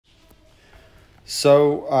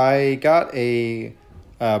So I got a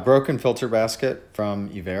broken filter basket from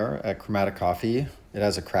Hiver at Chromatic Coffee. It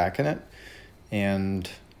has a crack in it, and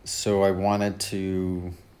so I wanted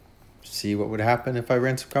to see what would happen if I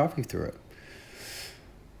ran some coffee through it.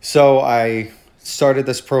 So I started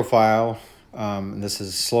this profile. And this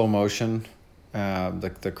is slow motion.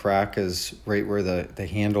 The crack is right where the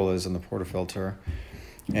handle is in the portafilter.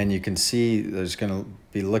 And you can see there's going to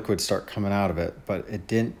be liquid start coming out of it, but it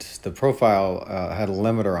didn't. The profile had a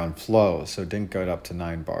limiter on flow, so it didn't go up to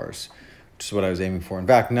 9 bars, which is what I was aiming for. In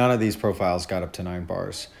fact, none of these profiles got up to 9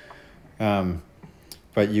 bars.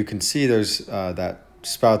 But you can see there's that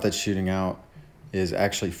spout that's shooting out is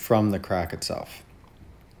actually from the crack itself.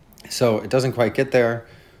 So it doesn't quite get there.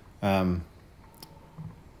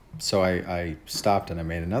 So I stopped and I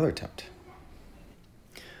made another attempt.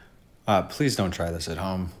 Please don't try this at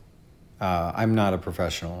home. I'm not a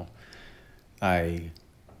professional. I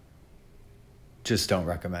just don't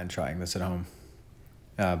recommend trying this at home.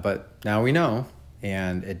 But now we know,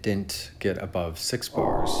 and it didn't get above 6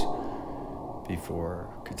 bars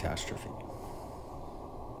before catastrophe.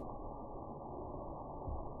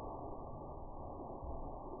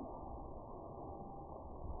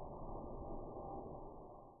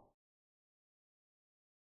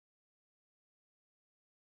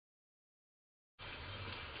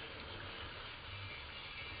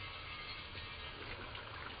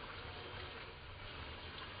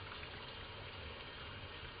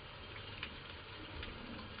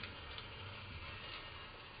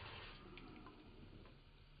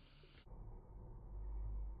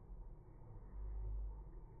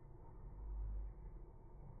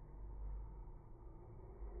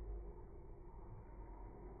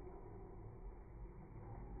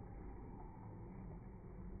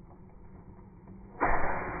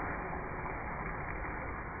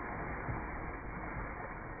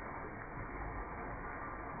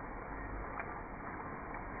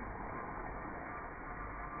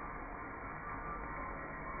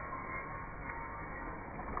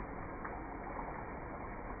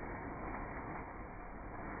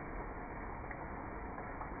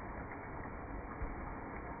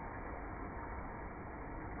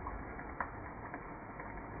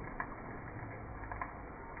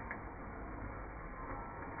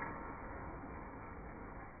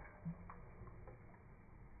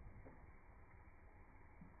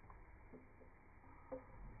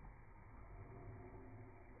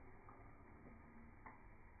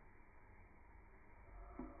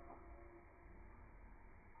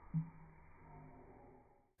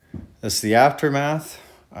 This is the aftermath.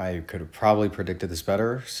 I could have probably predicted this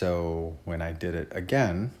better, so when I did it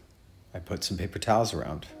again, I put some paper towels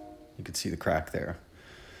around. You could see the crack there.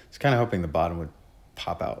 I was kind of hoping the bottom would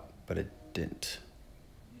pop out, but it didn't.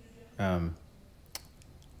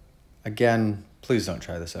 Again, please don't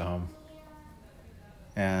try this at home.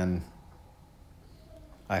 And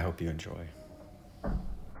I hope you enjoy.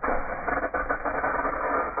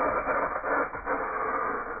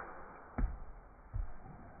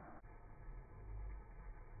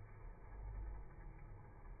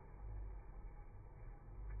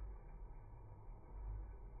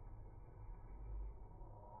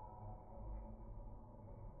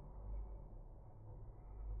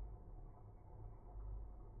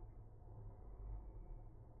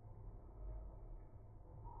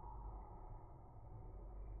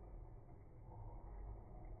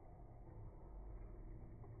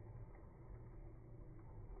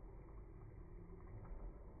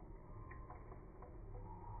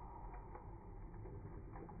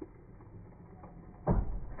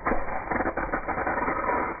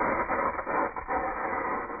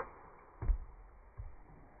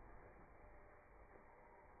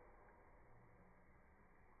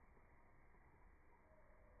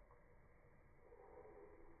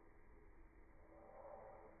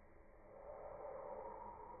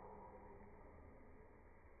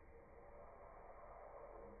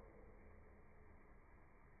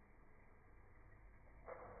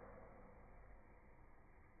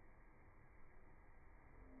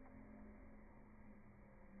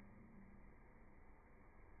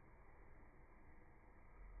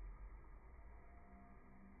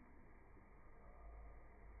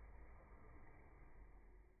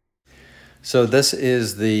 So this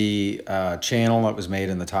is the channel that was made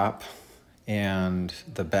in the top, and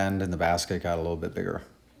the bend in the basket got a little bit bigger.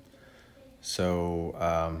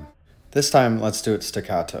 So this time let's do it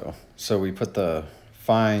staccato. So we put the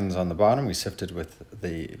fines on the bottom, we sifted with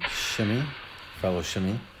the shimmy, fellow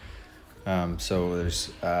shimmy. So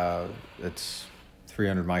there's, it's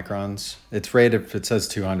 300 microns. It's rated, it says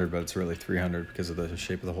 200, but it's really 300 because of the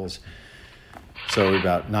shape of the holes. So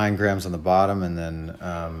about 9 grams on the bottom and then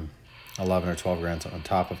 11 or 12 grams on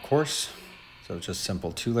top, of course. So just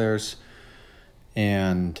simple 2 layers.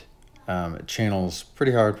 And it channels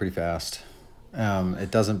pretty hard, pretty fast.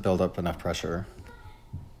 It doesn't build up enough pressure.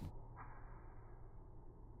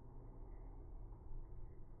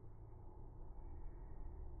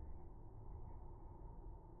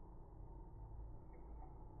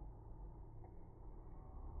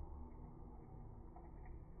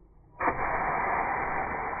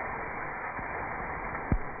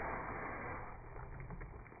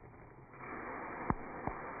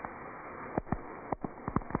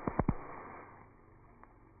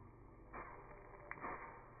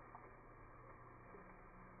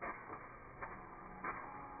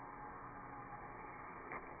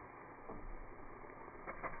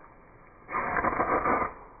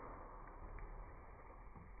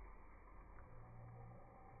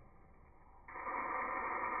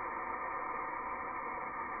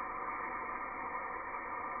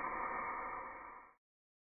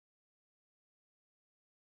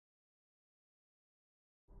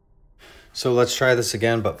 So let's try this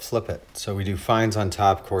again, but flip it. So we do fines on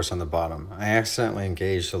top, coarse on the bottom. I accidentally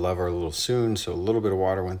engaged the lever a little soon, so a little bit of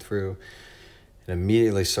water went through. It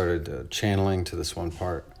immediately started channeling to this one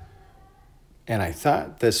part. And I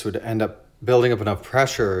thought this would end up building up enough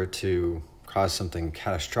pressure to cause something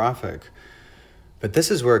catastrophic. But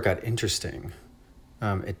this is where it got interesting.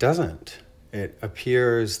 It doesn't. It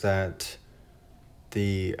appears that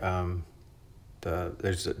there's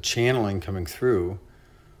a channeling coming through,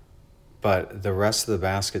 but the rest of the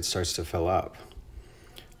basket starts to fill up.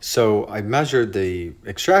 So I measured the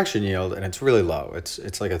extraction yield, and it's really low.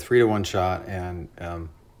 It's like a 3-to-1 shot, and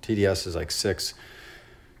TDS is like 6.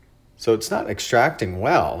 So it's not extracting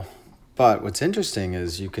well. But what's interesting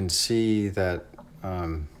is you can see that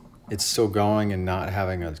it's still going and not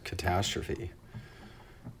having a catastrophe.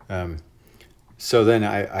 So then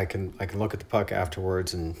I can look at the puck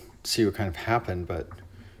afterwards and see what kind of happened. But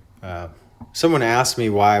someone asked me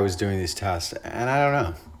why I was doing these tests, and I don't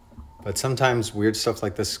know. But sometimes weird stuff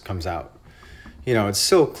like this comes out. You know, it's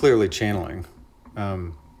still clearly channeling,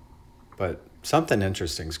 but something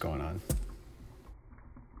interesting's going on.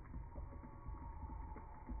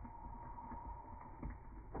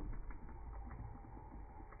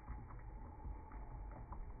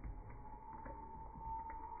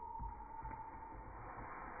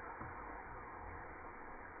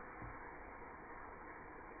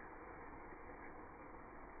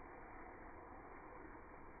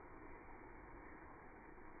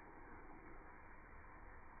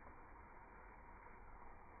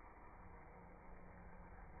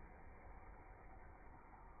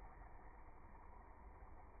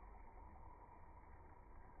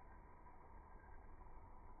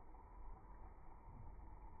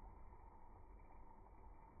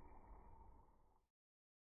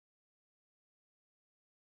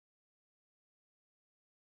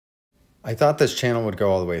 I thought this channel would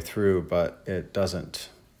go all the way through, but it doesn't.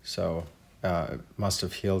 So it must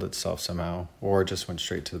have healed itself somehow, or just went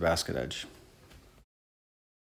straight to the basket edge.